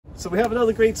So we have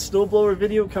another great snowblower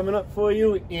video coming up for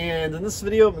you, and in this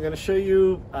video I'm going to show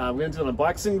you, we're going to do an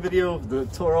unboxing video of the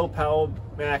Toro Power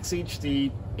Max HD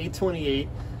 828.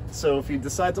 So if you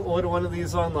decide to order one of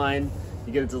these online,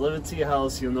 you get it delivered to your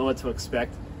house, you'll know what to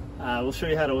expect. We'll show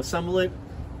you how to assemble it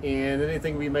and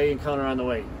anything we may encounter on the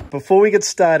way. Before we get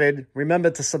started, remember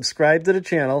to subscribe to the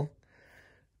channel,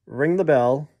 ring the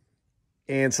bell,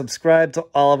 and subscribe to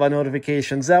all of our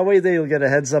notifications. That way you'll get a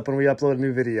heads up when we upload a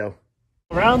new video.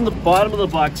 Around the bottom of the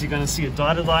box, you're going to see a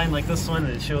dotted line like this one,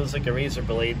 and it shows like a razor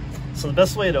blade. So the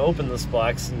best way to open this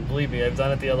box, and believe me, I've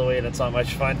done it the other way and it's not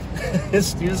much fun,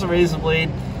 is to use a razor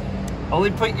blade.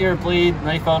 Only put your blade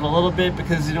knife out a little bit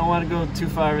because you don't want to go too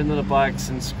far into the box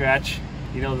and scratch,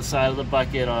 you know, the side of the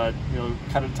bucket or, you know,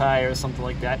 cut a tire or something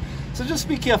like that. So just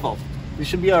be careful. You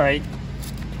should be all right.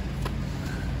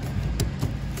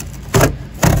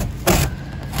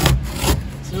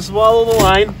 So just follow the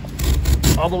line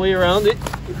all the way around it.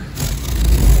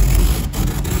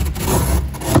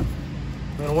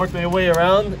 I'm gonna work my way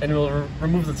around and we'll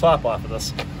remove the top off of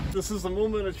this. This is the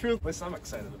moment of truth. At least I'm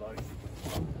excited about it.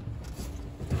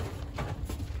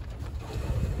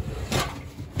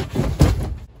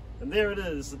 And there it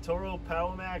is, the Toro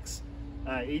Power Max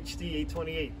HD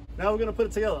 828. Now we're gonna put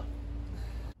it together.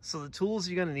 So the tools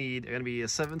you're gonna need are gonna be a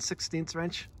 7/16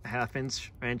 wrench, a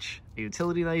 1/2" wrench, a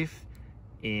utility knife,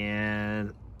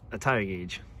 and a tire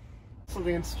gauge. So the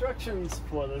instructions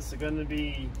for this are going to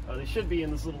be, or they should be in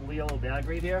this little yellow bag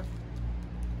right here.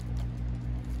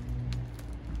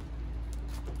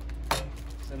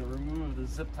 Just going to remove the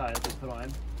zip tie that they put on.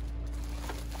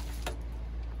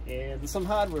 And there's some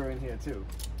hardware in here too.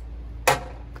 So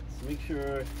make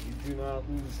sure you do not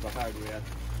lose the hardware.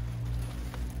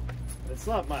 It's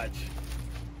not much.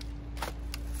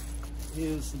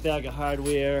 Here's the bag of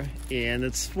hardware, and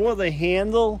it's for the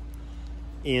handle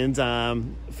and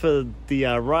for the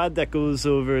rod that goes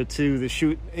over to the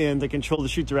chute and to control the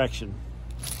chute direction.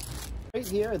 Right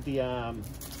here, the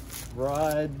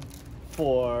rod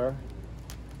for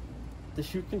the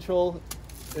chute control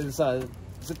is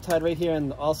zip tied right here,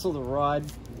 and also the rod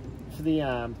for the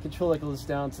control that goes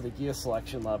down to the gear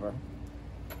selection lever.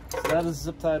 So that is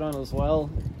zip tied on as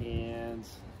well, and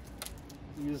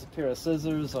use a pair of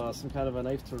scissors or some kind of a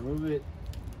knife to remove it.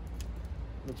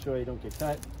 Make sure you don't get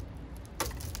cut.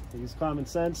 Use common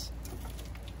sense.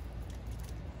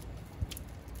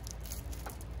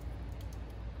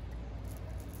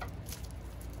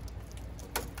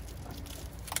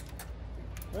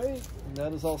 All right, and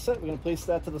that is all set. We're going to place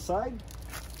that to the side.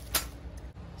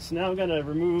 So now I'm going to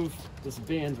remove this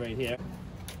band right here.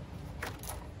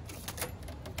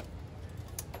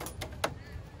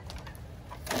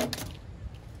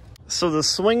 So to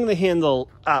swing the handle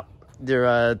up, there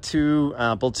are two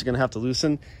bolts you're going to have to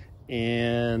loosen,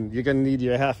 and you're going to need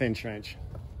your 1/2" wrench.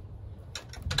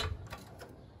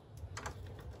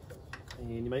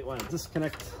 And you might want to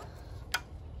disconnect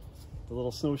the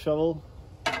little snow shovel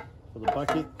for the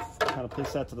bucket, kind of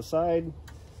place that to the side.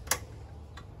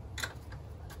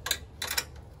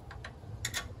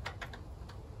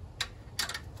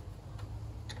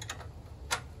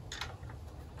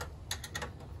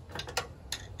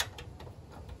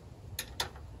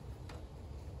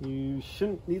 You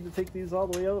shouldn't need to take these all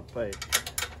the way out, but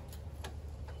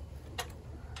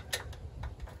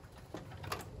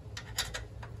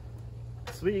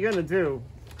so what you're going to do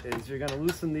is you're going to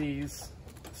loosen these,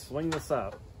 swing this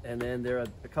up, and then there are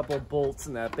a couple of bolts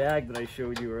in that bag that I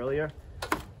showed you earlier,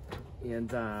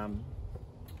 and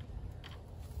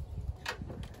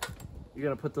you're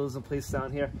going to put those in place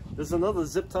down here. There's another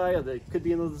zip tie, or there could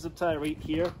be another zip tie right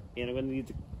here, and I'm going to need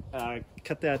to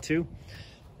cut that too.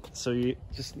 So you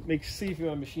just see if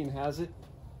your machine has it,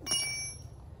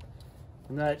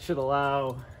 and that should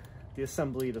allow the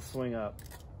assembly to swing up.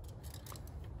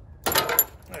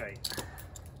 All right.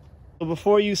 So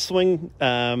before you swing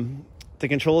the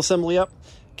control assembly up,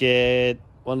 get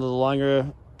one of the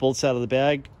longer bolts out of the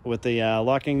bag with the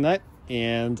locking nut,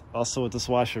 and also with this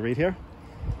washer right here.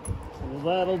 So what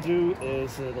that'll do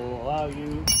is it'll allow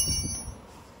you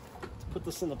to put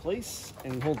this into place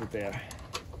and hold it there.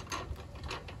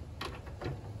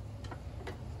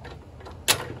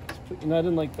 Put your nut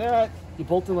in like that, you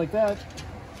bolt in like that,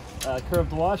 curve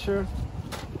the washer.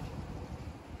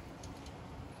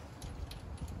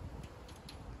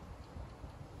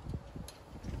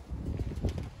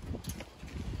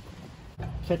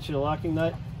 Catch your locking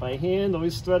nut by hand,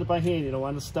 always thread it by hand. You don't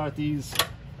want to start these,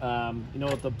 you know,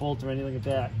 with the bolt or anything like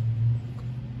that.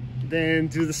 Then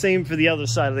do the same for the other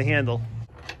side of the handle.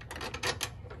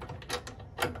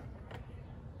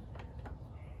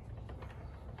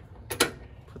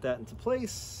 Put that into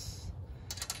place.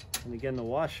 And again, the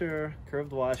washer,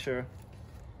 curved washer,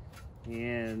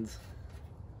 and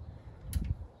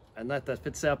a nut that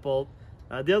fits that bolt.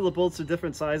 The other bolts are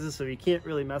different sizes, so you can't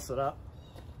really mess it up.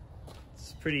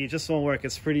 It's pretty, it just won't work.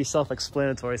 It's pretty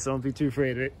self-explanatory, so don't be too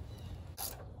afraid of it.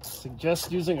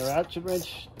 Suggest using a ratchet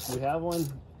wrench if you have one.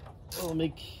 It'll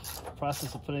make the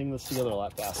process of putting this together a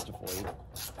lot faster for you.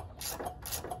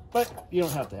 But you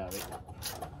don't have to have it.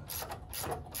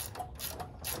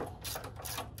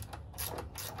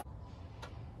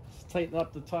 Let's tighten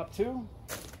up the top two.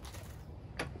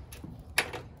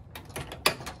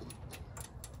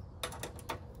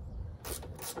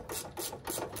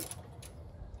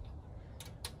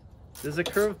 There's a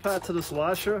curved part to this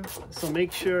washer, so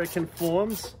make sure it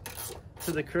conforms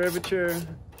to the curvature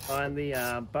on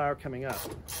the bar coming up.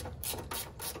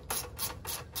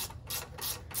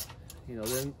 You know,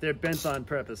 they're bent on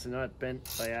purpose, they're not bent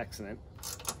by accident.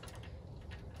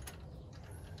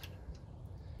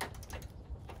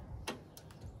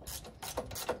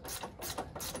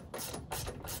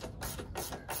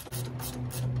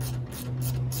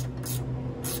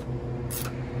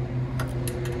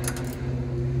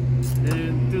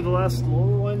 Do the last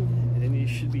lower one, and you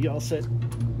should be all set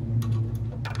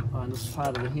on this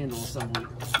part of the handle assembly.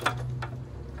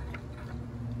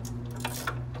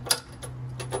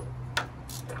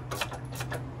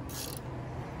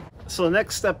 So the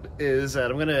next step is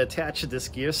that I'm going to attach this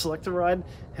gear selector rod. It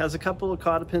has a couple of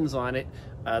cotter pins on it.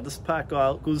 This part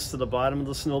goes to the bottom of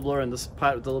the snowblower, and this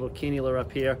part with the little cannula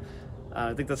up here,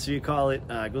 I think that's what you call it,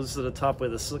 goes to the top where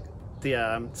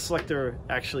the selector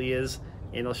actually is,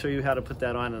 and I'll show you how to put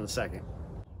that on in a second.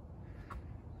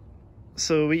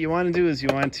 So what you want to do is you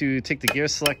want to take the gear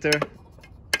selector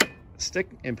stick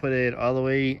and put it all the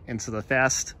way into the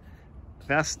fastest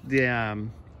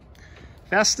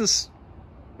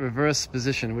reverse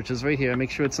position, which is right here.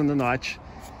 Make sure it's in the notch,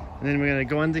 and then we're going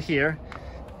to go into here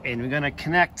and we're going to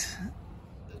connect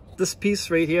this piece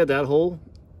right here, that hole,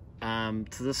 to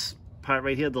this part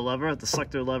right here, the lever, the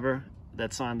selector lever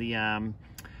that's on the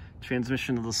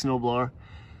transmission of the snowblower,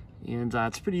 and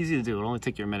it's pretty easy to do. It'll only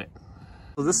take you a minute.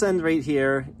 So this end right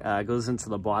here goes into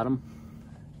the bottom.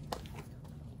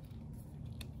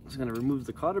 I'm just going to remove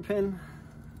the cotter pin,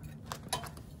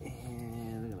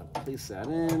 and I'm going to place that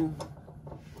in.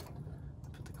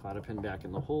 Put the cotter pin back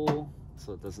in the hole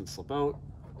so it doesn't slip out.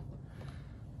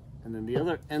 And then the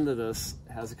other end of this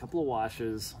has a couple of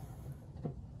washers.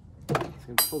 So I'm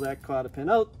going to pull that cotter pin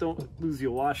out, don't lose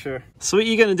your washer. So what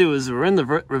you're going to do is we're in the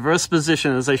reverse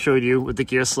position as I showed you with the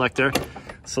gear selector.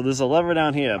 So there's a lever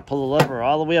down here. Pull the lever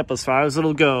all the way up as far as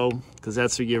it'll go, because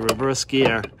that's your reverse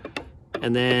gear.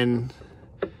 And then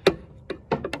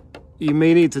you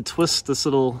may need to twist this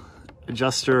little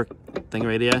adjuster thing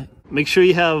right here. Make sure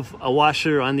you have a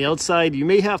washer on the outside. You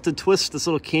may have to twist this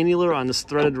little cannula on this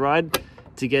threaded rod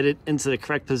to get it into the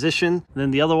correct position. And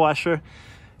then the other washer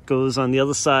goes on the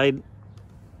other side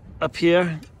up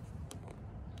here,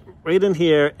 right in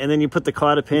here, and then you put the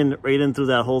cotter pin right in through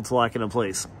that hole to lock it in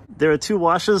place. There are two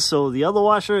washers, so the other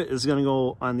washer is going to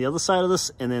go on the other side of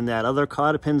this, and then that other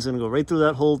cotter pin is going to go right through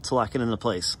that hole to lock it into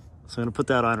place. So I'm going to put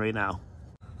that on right now.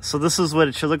 So this is what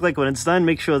it should look like when it's done.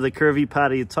 Make sure the curvy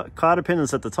part of your cotter pin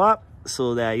is at the top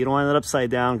so that you don't want it upside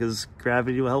down, because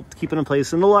gravity will help keep it in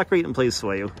place, and it'll lock right in place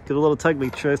for you. Give it a little tug,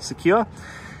 make sure it's secure,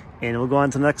 and we'll go on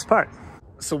to the next part.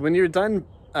 So when you're done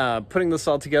putting this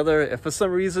all together, if for some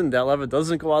reason that lever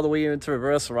doesn't go all the way into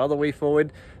reverse or all the way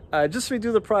forward, just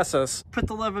redo the process. Put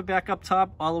the lever back up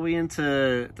top all the way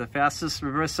into the fastest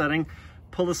reverse setting.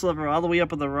 Pull this lever all the way up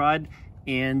with the rod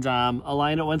and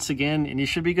align it once again, and you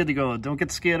should be good to go. Don't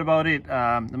get scared about it.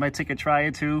 It might take a try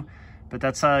or two, but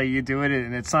that's how you do it,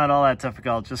 and it's not all that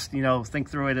difficult. Just, you know, think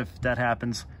through it if that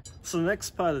happens. So the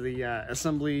next part of the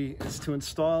assembly is to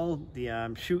install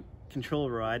the chute control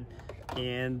rod,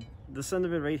 and this end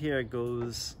of it right here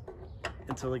goes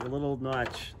into like a little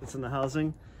notch that's in the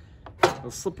housing.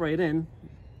 It'll slip right in,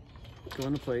 go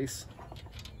into place,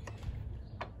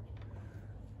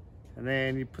 and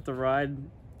then you put the rod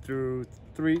through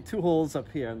two holes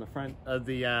up here in the front of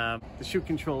the chute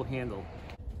control handle.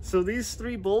 So these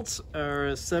 3 bolts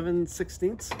are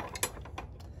 7/16,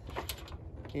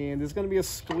 and there's going to be a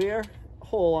square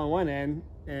hole on one end,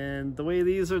 and the way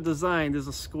these are designed, there's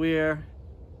a square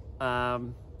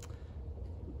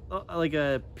like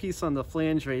a piece on the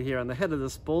flange right here on the head of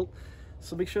this bolt.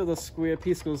 So make sure the square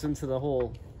piece goes into the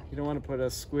hole. You don't want to put a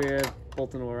square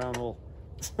bolt into a round hole.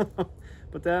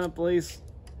 Put that in place,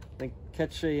 then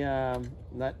catch a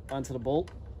nut onto the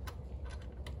bolt,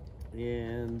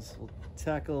 and we'll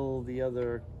tackle the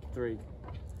other 3.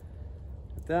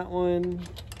 Put that one,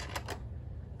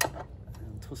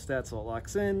 and twist that so it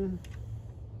locks in.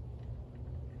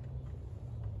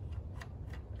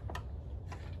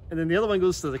 And then the other one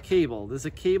goes to the cable. There's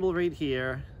a cable right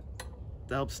here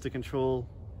that helps to control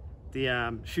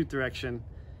the shoot direction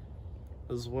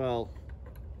as well.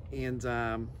 And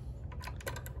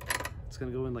it's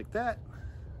gonna go in like that.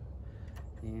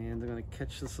 And I'm gonna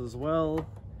catch this as well.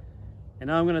 And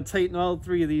now I'm gonna tighten all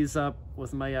three of these up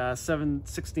with my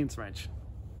 7/16 wrench.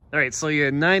 All right, so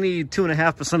you're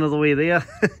 92.5% of the way there.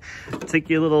 Take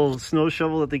your little snow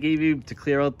shovel that they gave you to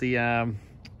clear out the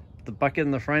bucket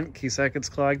in the front in case that gets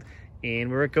clogged.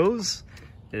 And where it goes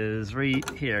is right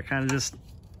here. Kind of just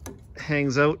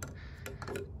hangs out.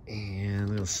 And I'm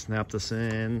gonna snap this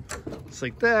in just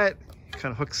like that. It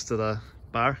kind of hooks to the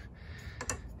bar.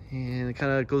 And it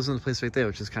kind of goes into place right there,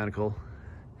 which is kind of cool.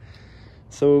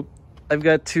 So I've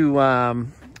got to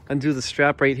undo the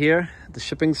strap right here, the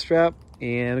shipping strap.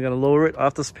 And I'm gonna lower it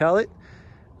off this pallet.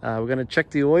 We're gonna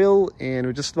check the oil and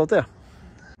we're just about there.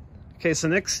 Okay, so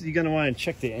next you're gonna wanna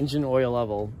check the engine oil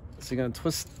level. So you're gonna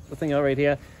twist the thing out right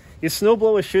here. Your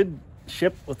snowblower should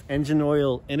ship with engine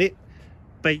oil in it,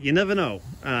 but you never know.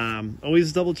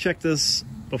 Always double check this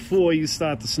before you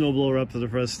start the snowblower up for the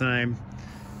first time.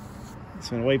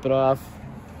 So I'm gonna wipe it off.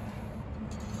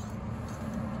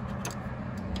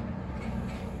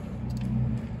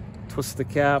 Twist the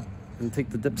cap and take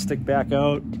the dipstick back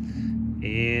out,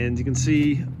 and you can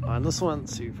see on this one,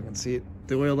 see if you can see it,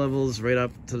 the oil level is right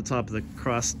up to the top of the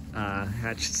cross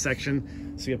hatch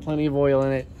section, so you have plenty of oil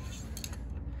in it.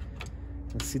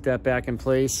 Let's seat that back in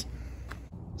place.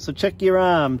 So check your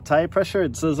tire pressure.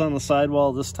 It says on the sidewall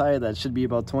of this tire that should be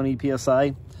about 20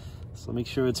 psi, so make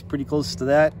sure it's pretty close to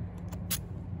that.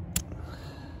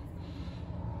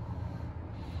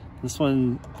 This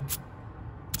one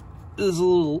is a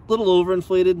little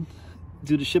overinflated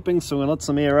due to shipping, so I'm gonna let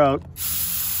some air out.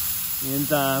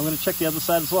 And I'm gonna check the other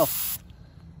side as well.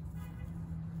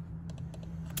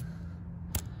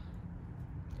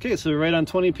 Okay, so we're right on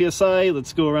 20 psi.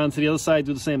 Let's go around to the other side,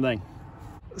 do the same thing.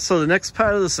 So the next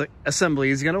part of this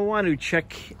assembly is you're gonna want to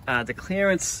check the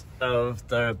clearance of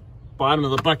the bottom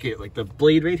of the bucket, like the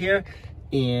blade right here.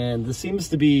 And there seems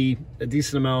to be a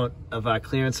decent amount of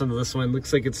clearance under this one.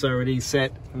 Looks like it's already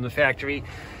set from the factory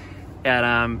at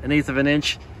 1/8 of an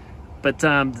inch. But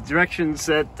the directions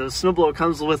that the snowblower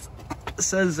comes with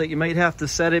says that you might have to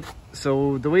set it.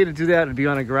 So the way to do that would be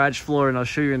on a garage floor, and I'll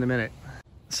show you in a minute.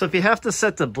 So if you have to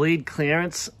set the blade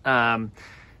clearance, the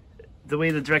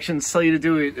way the directions tell you to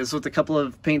do it is with a couple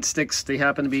of paint sticks. They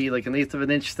happen to be like 1/8 of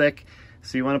an inch thick.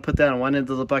 So you want to put that on one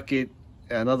end of the bucket,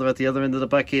 another at the other end of the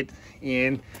bucket,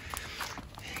 and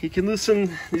you can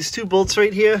loosen these two bolts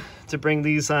right here to bring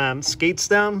these skates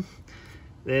down.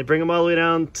 Then bring them all the way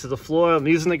down to the floor. I'm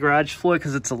using the garage floor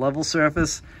because it's a level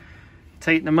surface.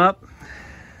 Tighten them up.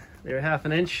 They're 1/2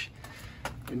 an inch.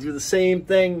 And do the same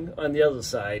thing on the other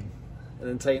side. And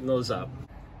then tighten those up.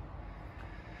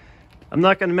 I'm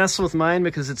not going to mess with mine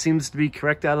because it seems to be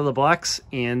correct out of the box.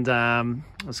 And I'm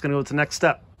just going to go to the next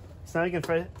step. So now you can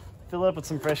fill it up with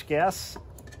some fresh gas.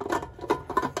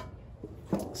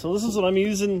 So this is what I'm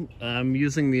using. I'm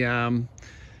using the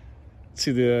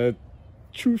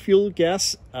True Fuel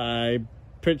gas. I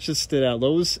purchased it at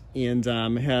Lowe's, and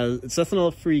it's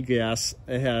ethanol-free gas.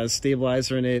 It has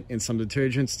stabilizer in it and some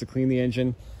detergents to clean the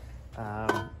engine.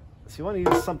 So you want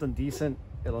to use something decent.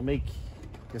 It'll make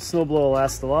your snowblower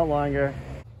last a lot longer.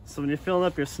 So when you're filling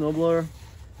up your snowblower,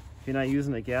 if you're not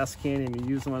using a gas can and you're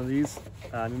using one of these,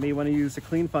 you may want to use a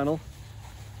clean funnel.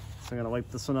 So I'm going to wipe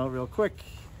this one out real quick.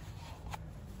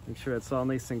 Make sure it's all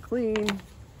nice and clean.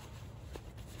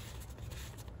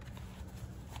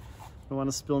 Don't want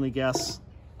to spill any gas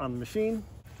on the machine.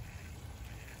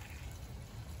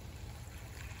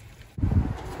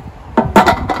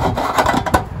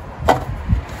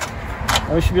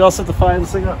 And we should be all set to fire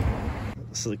this thing up.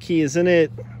 So the key is in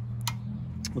it.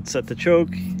 Let's set the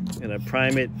choke. I'm gonna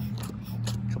prime it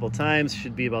a couple times,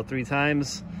 should be about 3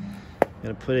 times. I'm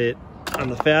gonna put it on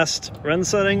the fast run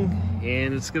setting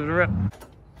and let's give it a rip.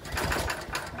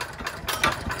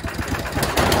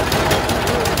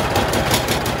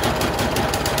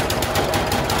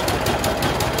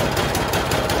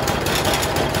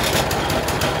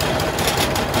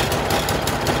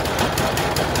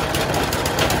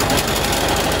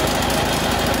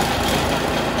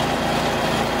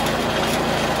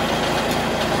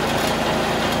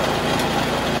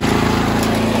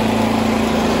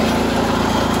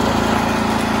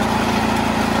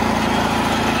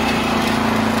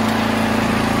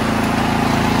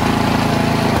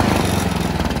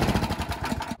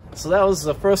 So that was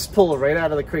the first pull right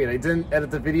out of the crate. I didn't edit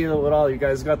the video at all. You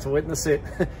guys got to witness it.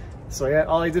 So yeah,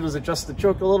 all I did was adjust the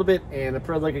choke a little bit and it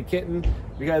purred like a kitten.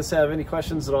 If you guys have any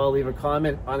questions at all, leave a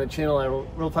comment on the channel. I will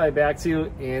reply back to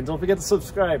you. And don't forget to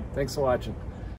subscribe. Thanks for watching.